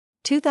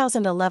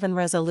2011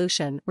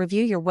 Resolution: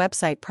 Review your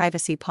website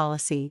privacy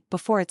policy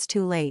before it's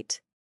too late.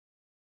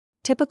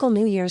 Typical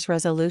New Year's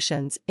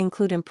resolutions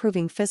include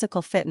improving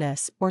physical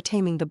fitness or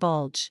taming the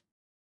bulge.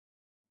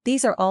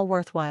 These are all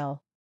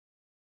worthwhile.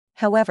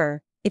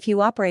 However, if you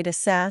operate a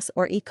SaaS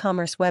or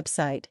e-commerce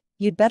website,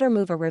 you'd better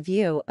move a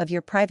review of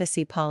your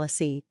privacy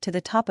policy to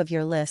the top of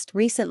your list.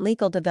 Recent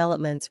legal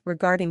developments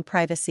regarding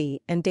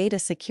privacy and data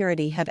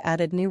security have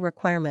added new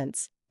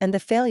requirements, and the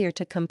failure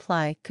to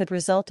comply could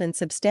result in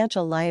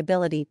substantial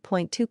liability.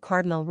 Point 2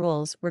 Cardinal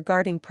rules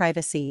regarding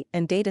privacy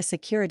and data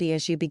security.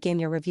 As you begin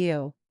your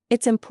review,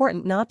 it's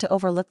important not to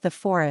overlook the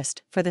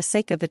forest for the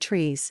sake of the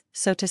trees,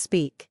 so to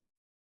speak.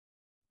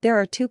 There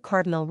are 2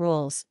 cardinal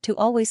rules to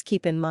always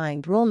keep in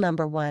mind. Rule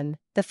number 1: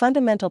 the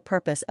fundamental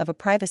purpose of a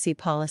privacy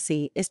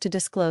policy is to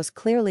disclose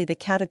clearly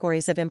the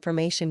categories of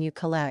information you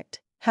collect,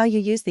 how you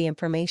use the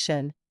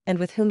information, and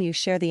with whom you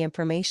share the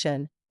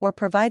information, or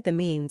provide the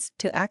means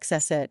to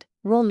access it.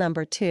 Rule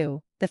number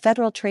 2: the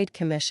Federal Trade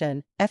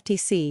Commission,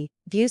 FTC,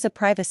 views a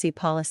privacy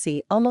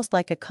policy almost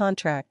like a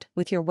contract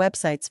with your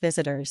website's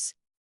visitors.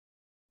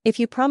 If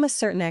you promise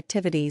certain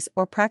activities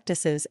or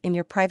practices in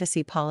your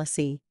privacy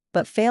policy,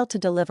 but fail to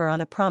deliver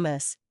on a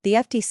promise, the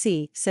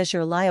FTC says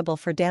you're liable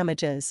for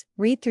damages.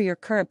 Read through your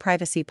current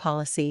privacy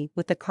policy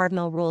with the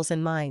cardinal rules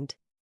in mind.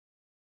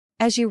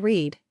 As you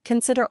read,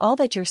 consider all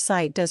that your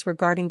site does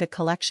regarding the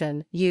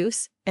collection,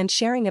 use, and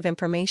sharing of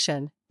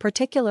information,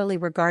 particularly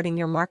regarding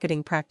your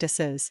marketing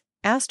practices.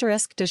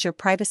 Asterisk: does your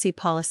privacy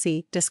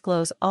policy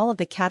disclose all of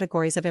the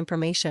categories of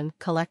information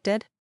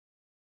collected?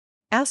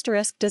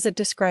 Asterisk: does it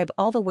describe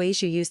all the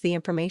ways you use the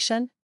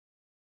information?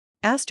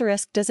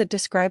 Asterisk: does it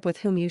describe with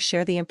whom you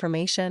share the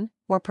information,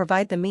 or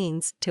provide the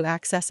means to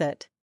access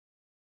it?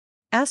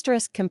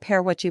 Asterisk: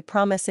 compare what you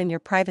promise in your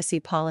privacy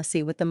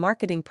policy with the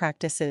marketing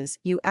practices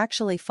you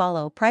actually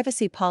follow.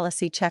 Privacy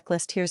policy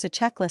checklist. Here's a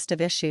checklist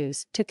of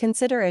issues to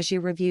consider as you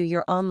review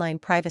your online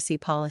privacy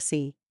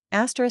policy.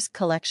 Asterisk: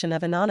 collection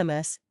of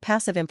anonymous,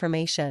 passive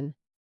information.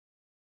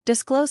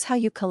 Disclose how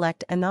you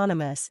collect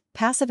anonymous,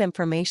 passive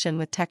information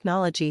with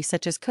technology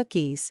such as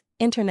cookies,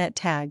 internet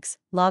tags,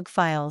 log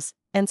files,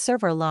 and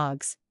server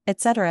logs,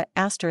 etc.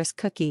 Asterisk: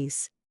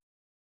 cookies.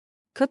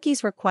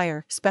 Cookies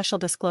require special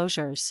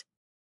disclosures.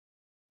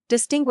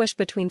 Distinguish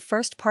between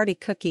first-party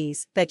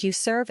cookies that you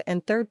serve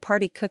and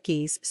third-party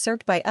cookies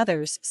served by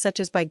others, such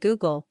as by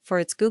Google for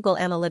its Google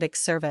Analytics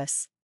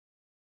service.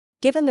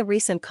 Given the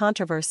recent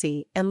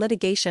controversy and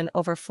litigation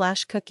over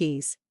Flash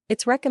cookies,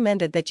 it's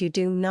recommended that you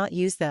do not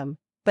use them,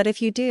 but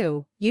if you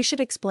do, you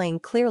should explain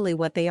clearly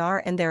what they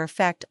are and their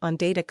effect on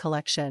data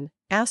collection.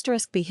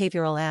 Asterisk: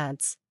 behavioral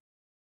ads.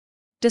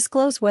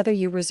 Disclose whether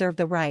you reserve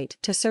the right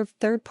to serve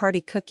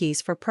third-party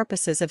cookies for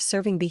purposes of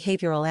serving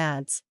behavioral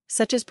ads,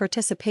 such as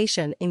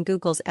participation in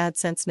Google's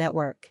AdSense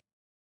network.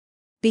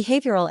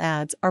 Behavioral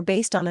ads are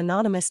based on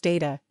anonymous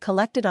data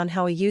collected on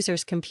how a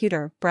user's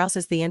computer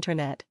browses the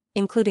internet,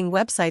 including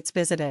websites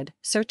visited,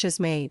 searches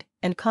made,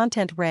 and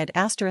content read.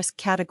 Asterisk: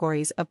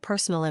 categories of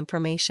personal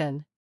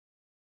information.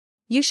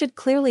 You should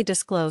clearly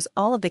disclose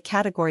all of the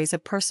categories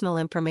of personal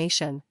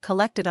information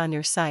collected on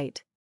your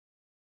site.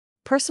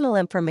 Personal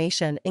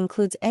information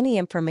includes any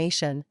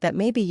information that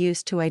may be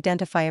used to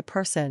identify a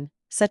person,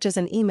 such as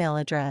an email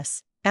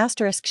address.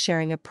 Asterisk: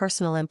 sharing of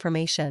personal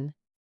information.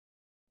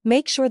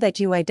 Make sure that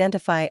you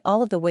identify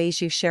all of the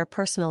ways you share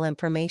personal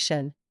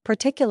information,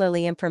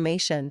 particularly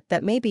information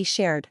that may be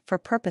shared for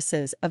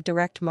purposes of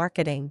direct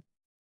marketing.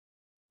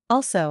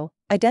 Also,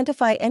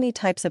 identify any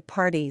types of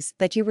parties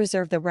that you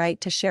reserve the right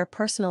to share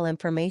personal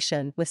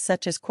information with,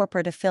 such as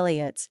corporate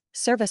affiliates,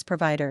 service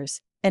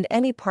providers, and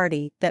any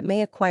party that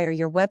may acquire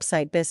your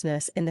website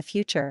business in the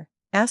future.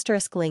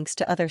 Asterisk: links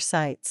to other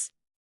sites.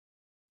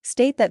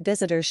 State that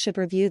visitors should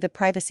review the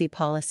privacy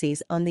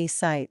policies on these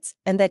sites,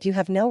 and that you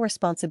have no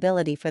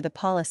responsibility for the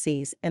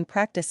policies and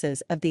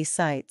practices of these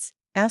sites.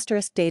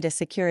 Asterisk: data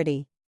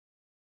security.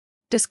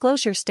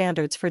 Disclose your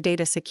standards for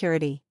data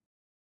security.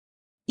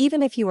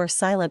 Even if you are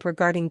silent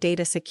regarding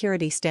data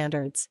security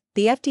standards,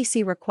 the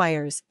FTC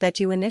requires that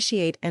you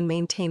initiate and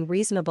maintain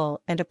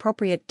reasonable and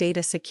appropriate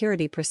data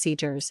security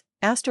procedures.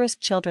 Asterisk: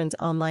 children's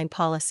online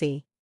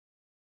policy.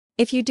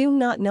 If you do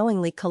not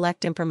knowingly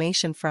collect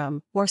information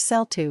from, or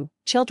sell to,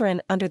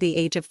 children under the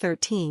age of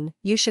 13,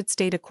 you should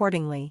state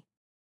accordingly.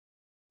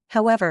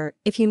 However,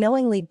 if you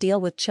knowingly deal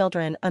with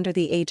children under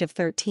the age of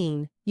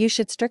 13, you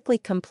should strictly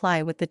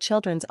comply with the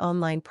Children's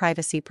Online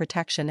Privacy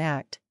Protection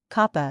Act,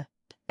 COPPA.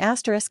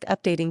 Asterisk: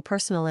 updating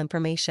personal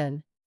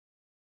information.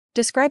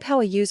 Describe how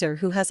a user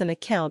who has an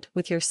account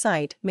with your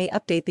site may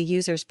update the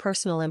user's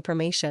personal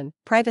information.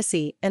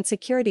 Privacy and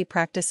security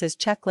practices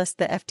checklist.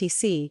 The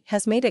FTC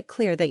has made it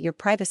clear that your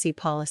privacy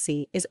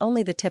policy is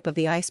only the tip of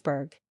the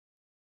iceberg.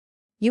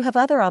 You have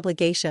other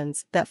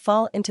obligations that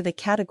fall into the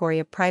category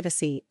of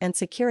privacy and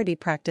security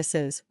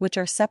practices, which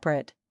are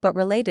separate, but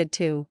related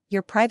to,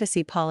 your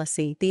privacy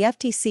policy. The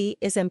FTC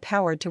is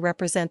empowered to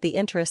represent the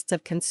interests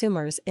of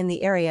consumers in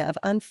the area of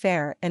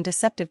unfair and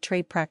deceptive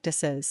trade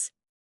practices.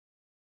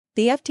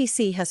 The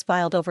FTC has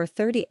filed over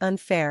 30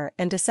 unfair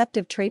and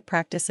deceptive trade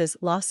practices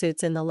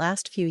lawsuits in the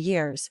last few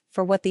years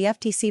for what the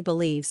FTC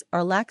believes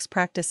are lax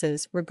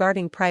practices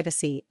regarding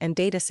privacy and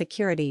data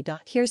security.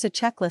 Here's a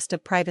checklist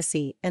of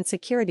privacy and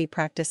security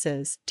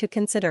practices to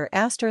consider.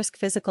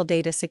 Physical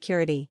data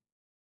security.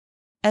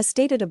 As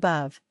stated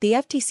above, the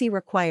FTC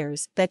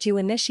requires that you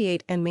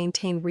initiate and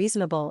maintain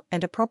reasonable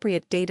and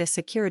appropriate data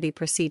security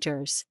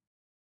procedures.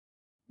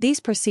 These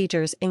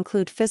procedures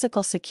include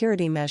physical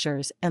security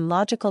measures and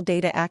logical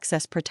data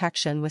access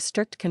protection with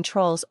strict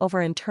controls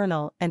over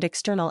internal and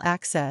external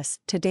access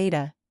to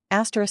data.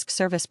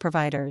 Service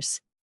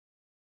providers.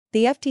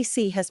 The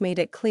FTC has made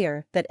it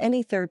clear that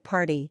any third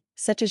party,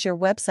 such as your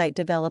website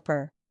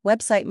developer,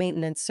 website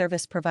maintenance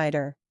service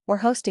provider, or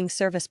hosting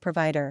service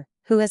provider,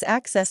 who has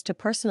access to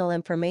personal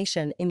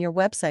information in your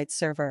website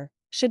server,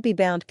 should be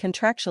bound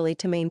contractually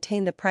to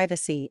maintain the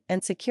privacy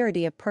and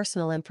security of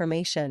personal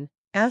information.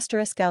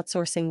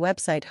 Outsourcing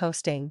website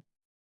hosting.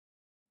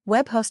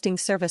 Web hosting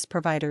service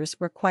providers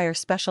require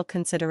special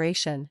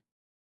consideration.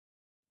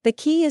 The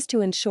key is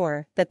to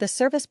ensure that the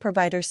service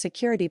provider's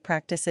security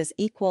practices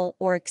equal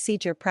or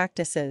exceed your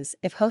practices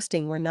if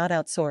hosting were not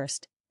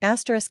outsourced.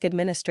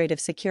 Administrative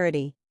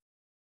security.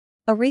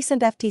 A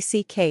recent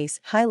FTC case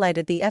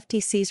highlighted the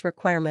FTC's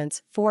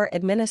requirements for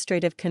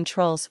administrative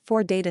controls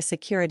for data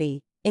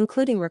security,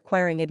 including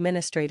requiring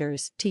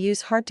administrators to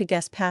use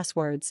hard-to-guess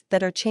passwords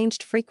that are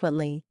changed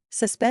frequently,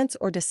 suspense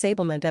or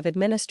disablement of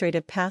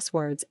administrative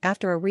passwords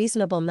after a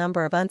reasonable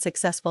number of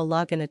unsuccessful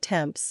login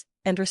attempts,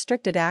 and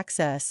restricted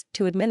access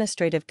to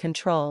administrative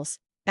controls.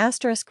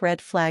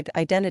 Red flagged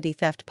identity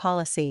theft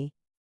policy.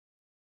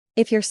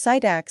 If your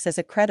site acts as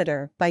a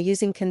creditor by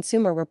using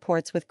consumer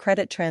reports with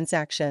credit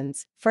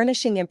transactions,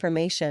 furnishing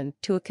information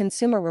to a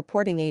consumer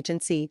reporting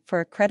agency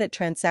for a credit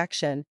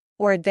transaction,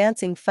 or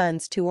advancing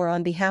funds to or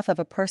on behalf of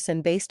a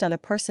person based on a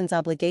person's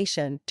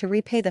obligation to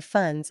repay the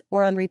funds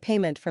or on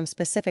repayment from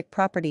specific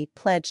property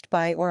pledged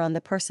by or on the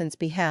person's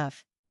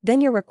behalf,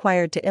 then you're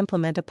required to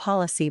implement a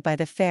policy by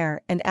the Fair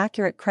and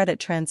Accurate Credit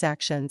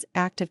Transactions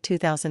Act of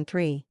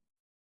 2003.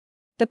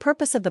 The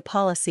purpose of the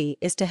policy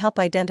is to help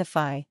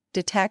identify,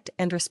 detect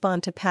and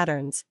respond to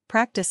patterns,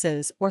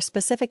 practices or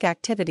specific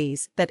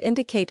activities that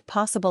indicate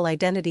possible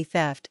identity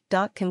theft.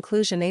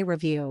 Conclusion. A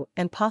review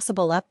and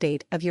possible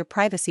update of your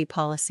privacy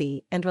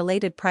policy and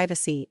related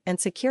privacy and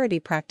security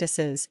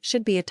practices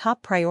should be a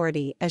top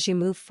priority as you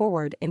move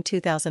forward in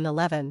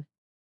 2011.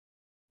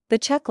 The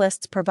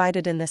checklists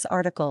provided in this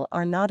article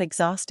are not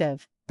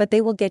exhaustive, but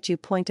they will get you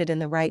pointed in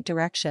the right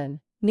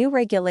direction. New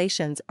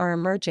regulations are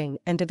emerging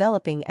and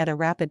developing at a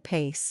rapid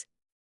pace.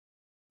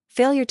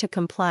 Failure to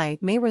comply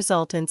may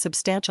result in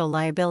substantial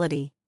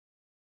liability.